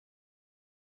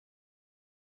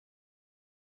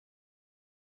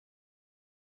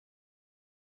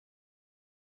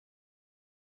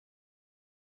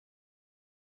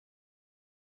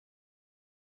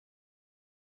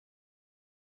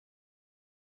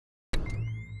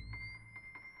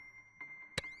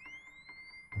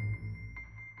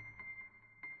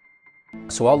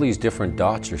So all these different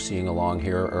dots you're seeing along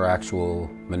here are actual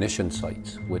munition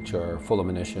sites, which are full of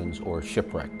munitions or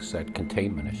shipwrecks that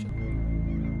contain munitions.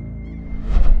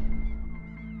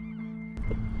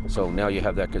 So now you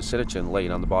have that carcinogen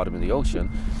laying on the bottom of the ocean,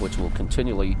 which will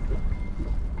continually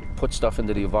put stuff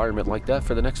into the environment like that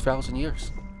for the next 1,000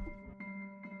 years.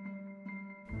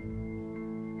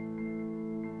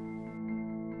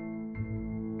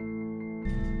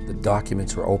 The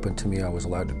documents were open to me. I was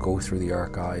allowed to go through the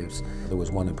archives. There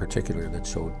was one in particular that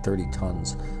showed 30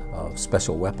 tons of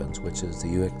special weapons, which is the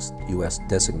U.S.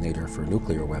 designator for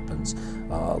nuclear weapons,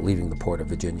 leaving the port of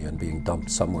Virginia and being dumped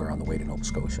somewhere on the way to Nova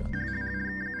Scotia.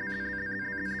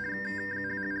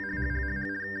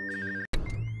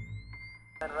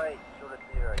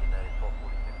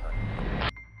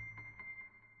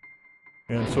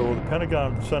 And so the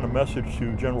Pentagon sent a message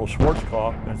to General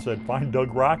Schwarzkopf and said, find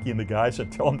Doug Rocky and the guys and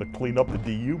tell them to clean up the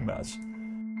DU mess.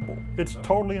 It's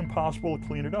totally impossible to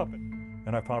clean it up.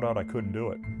 And I found out I couldn't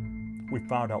do it. We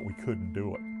found out we couldn't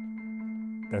do it.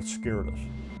 That scared us.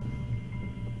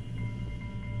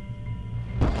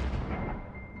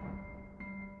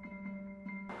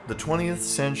 The 20th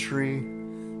century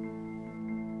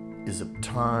is a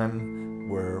time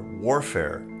where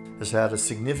warfare has had a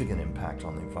significant impact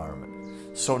on the environment.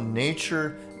 So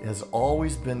nature has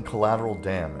always been collateral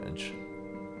damage